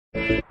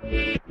Hello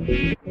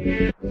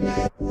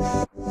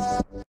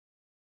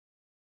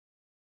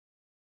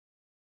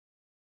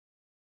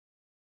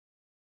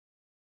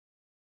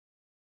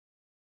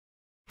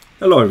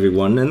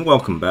everyone and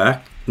welcome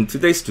back. In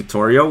today's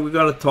tutorial we're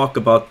going to talk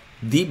about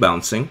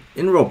debouncing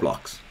in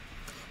Roblox.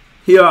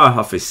 Here I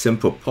have a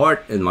simple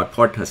part and my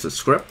part has a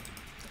script.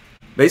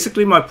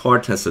 Basically my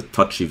part has a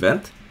touch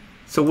event.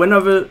 So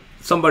whenever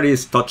somebody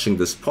is touching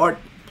this part,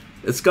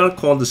 it's going to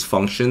call this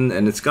function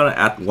and it's going to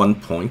add 1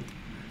 point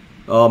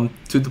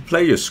to the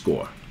player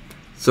score.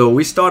 So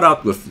we start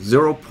out with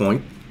 0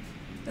 point,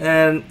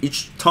 and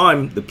each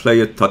time the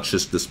player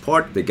touches this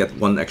part they get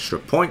 1 extra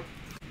point.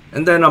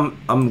 And then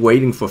I'm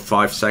waiting for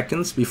 5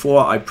 seconds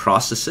before I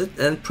process it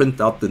and print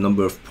out the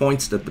number of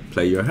points that the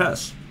player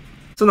has.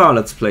 So now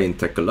let's play and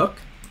take a look.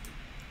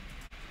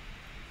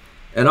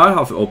 And I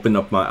have opened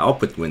up my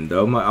output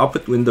window. My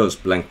output window is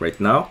blank right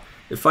now.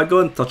 If I go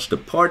and touch the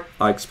part,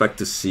 I expect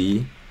to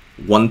see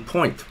 1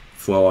 point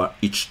for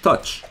each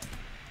touch.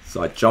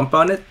 So I jump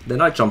on it,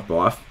 then I jump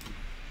off,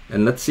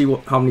 and let's see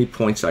how many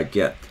points I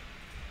get.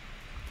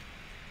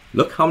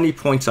 Look how many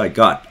points I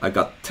got. I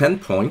got 10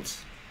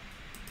 points.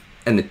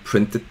 And it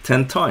printed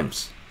 10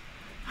 times.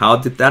 How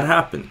did that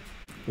happen?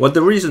 Well,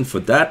 the reason for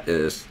that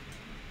is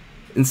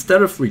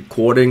instead of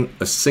recording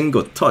a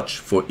single touch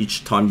for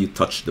each time you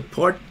touch the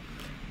part,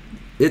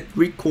 it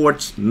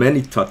records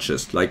many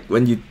touches. Like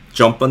when you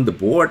jump on the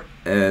board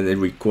and it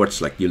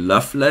records like your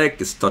left leg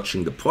is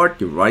touching the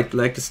part, your right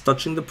leg is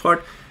touching the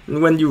part,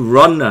 and when you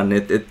run on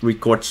it, it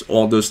records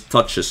all those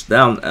touches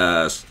down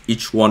as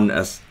each one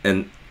as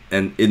an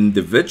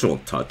individual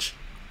touch.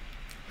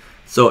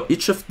 So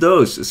each of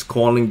those is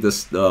calling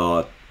this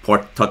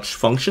part touch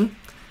function,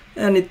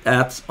 and it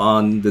adds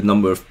on the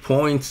number of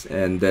points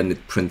and then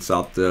it prints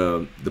out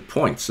the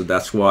points. So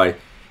that's why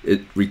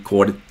it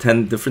recorded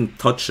 10 different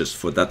touches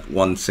for that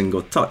one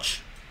single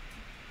touch.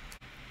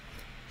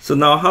 So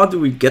now how do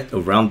we get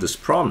around this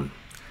problem?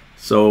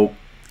 So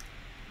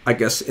I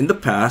guess in the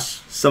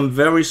past, some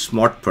very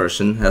smart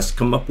person has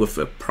come up with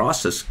a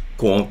process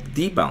called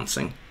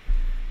debouncing,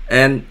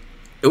 and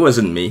it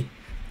wasn't me.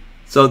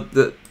 So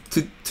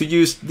to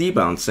use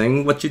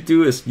debouncing, what you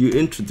do is you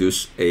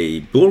introduce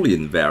a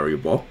Boolean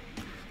variable.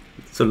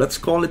 So let's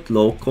call it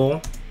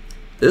local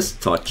is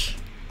touch,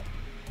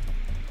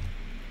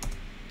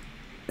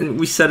 and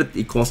we set it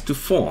equals to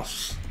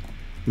false.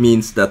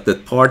 Means that the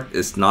part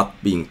is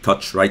not being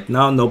touched right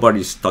now.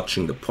 Nobody's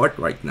touching the part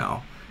right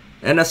now.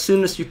 And as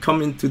soon as you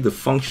come into the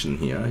function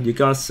here, you're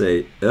gonna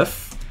say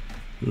if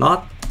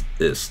not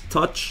is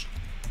touch,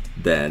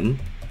 then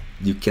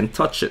you can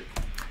touch it.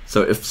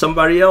 So if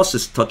somebody else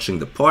is touching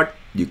the part,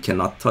 you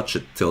cannot touch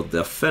it till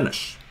they're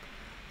finished.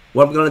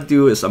 What I'm going to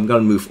do is I'm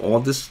going to move all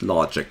this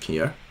logic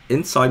here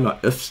inside my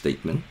if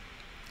statement.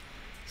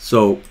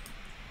 So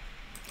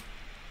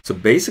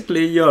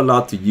basically you're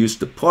allowed to use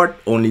the part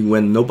only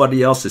when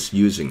nobody else is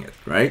using it,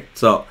 right?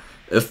 So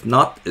if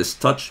not is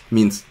touch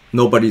means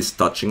nobody is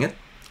touching it,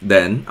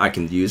 then I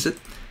can use it.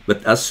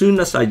 But as soon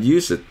as I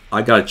use it,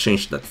 I got to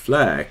change that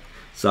flag.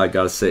 So I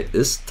got to say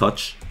is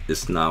touch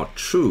is now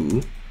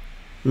true.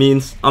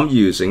 Means I'm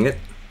using it,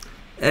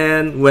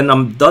 and when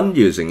I'm done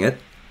using it,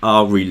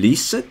 I'll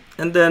release it,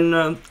 and then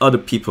other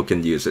people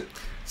can use it.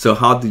 So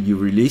how do you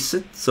release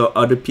it so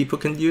other people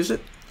can use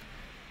it?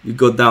 You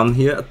go down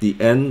here at the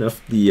end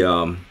of the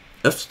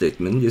if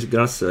statement, you're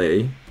gonna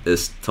say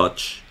is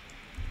touch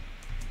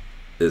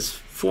is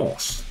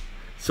false.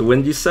 So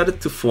when you set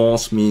it to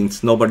false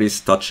means nobody's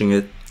touching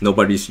it,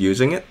 nobody's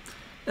using it,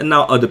 and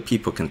now other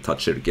people can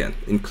touch it again,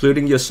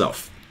 including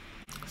yourself.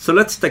 So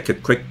let's take a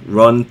quick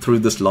run through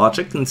this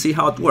logic and see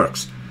how it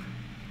works.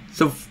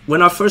 So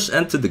when I first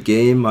enter the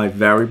game, my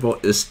variable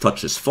is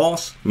touch is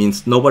false,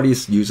 means nobody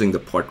is using the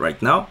part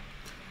right now.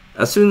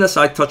 As soon as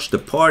I touch the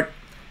part,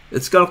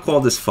 it's gonna call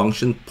this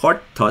function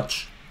part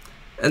touch.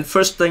 And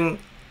first thing,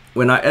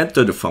 when I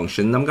enter the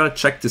function, I'm gonna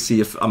check to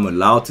see if I'm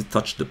allowed to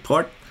touch the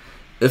part.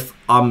 If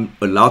I'm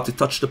allowed to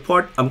touch the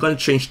part, I'm gonna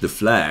change the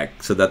flag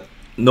so that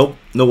no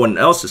one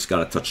else is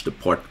gonna touch the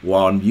part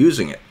while I'm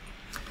using it.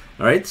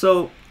 All right,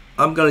 so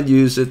I'm gonna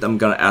use it, I'm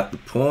gonna add the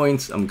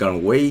points, I'm gonna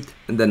wait,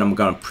 and then I'm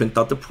gonna print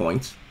out the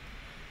points.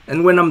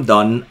 And when I'm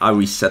done, I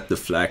reset the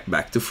flag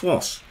back to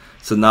false.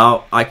 So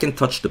now I can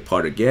touch the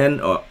part again,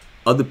 or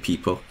other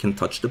people can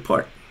touch the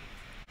part.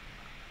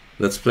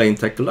 Let's play and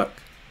take a look.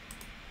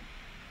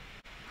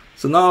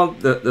 So now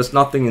there's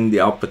nothing in the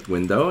output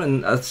window,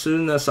 and as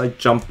soon as I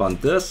jump on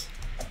this,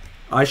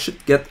 I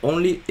should get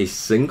only a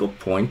single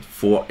point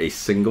for a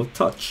single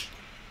touch.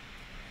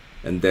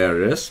 And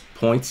there it is,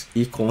 points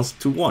equals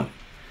to 1.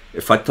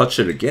 If I touch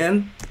it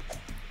again,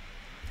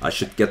 I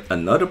should get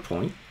another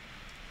point.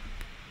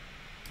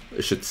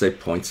 It should say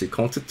points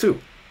equal to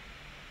 2.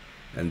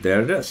 And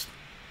there it is.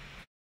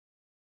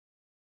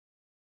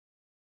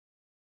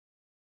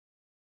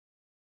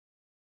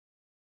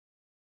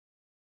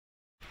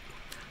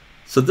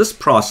 So this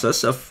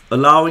process of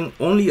allowing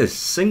only a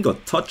single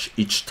touch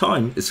each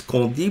time is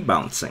called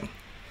debouncing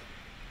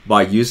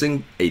by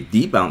using a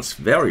debounce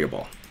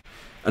variable.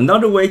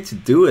 Another way to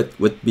do it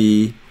would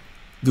be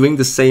doing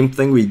the same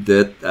thing we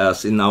did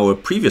as in our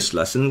previous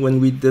lesson when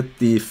we did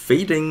the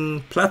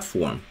fading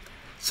platform.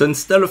 So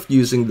instead of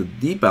using the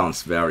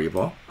debounce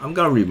variable, I'm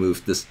going to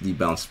remove this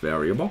debounce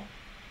variable.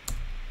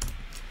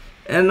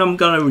 And I'm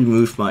going to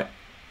remove my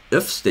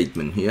if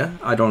statement here.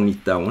 I don't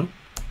need that one.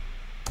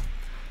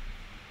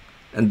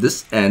 And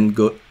this end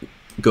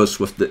goes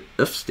with the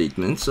if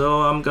statement,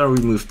 so I'm going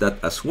to remove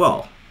that as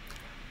well.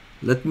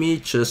 Let me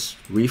just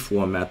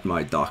reformat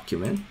my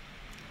document.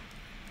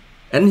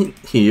 And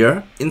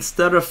here,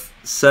 instead of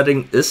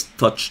setting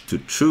isTouch to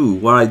true,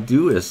 what I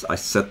do is I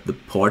set the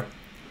part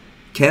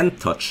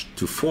CanTouch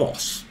to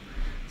false.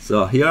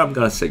 So here I'm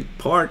going to say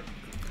part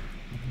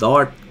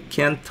dot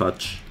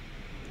CanTouch,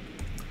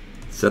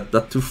 set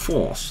that to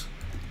false.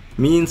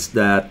 Means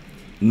that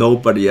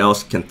nobody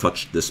else can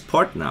touch this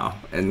part now.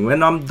 And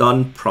when I'm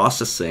done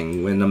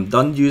processing, when I'm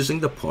done using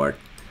the part,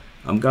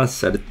 I'm going to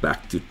set it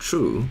back to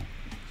true.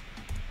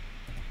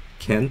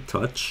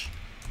 CanTouch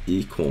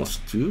equals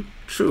to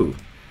true.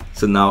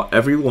 So now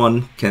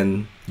everyone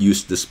can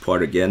use this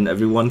part again.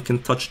 Everyone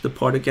can touch the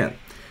part again.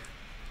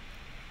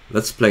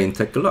 Let's play and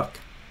take a look.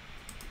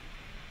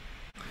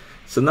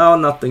 So now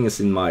nothing is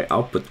in my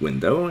output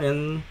window,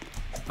 and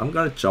I'm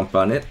going to jump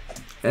on it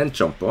and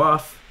jump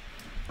off.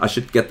 I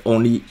should get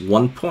only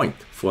 1 point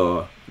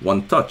for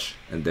 1 touch,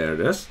 and there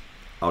it is.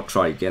 I'll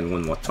try again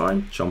one more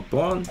time. Jump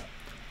on,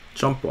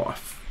 jump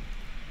off.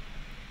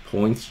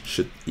 Points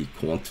should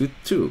equal to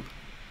 2.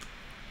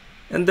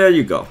 And there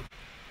you go.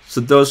 So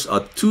those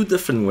are 2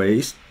 different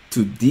ways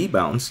to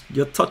debounce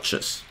your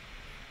touches.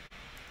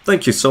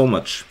 Thank you so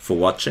much for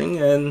watching,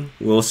 and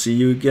we'll see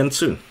you again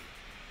soon.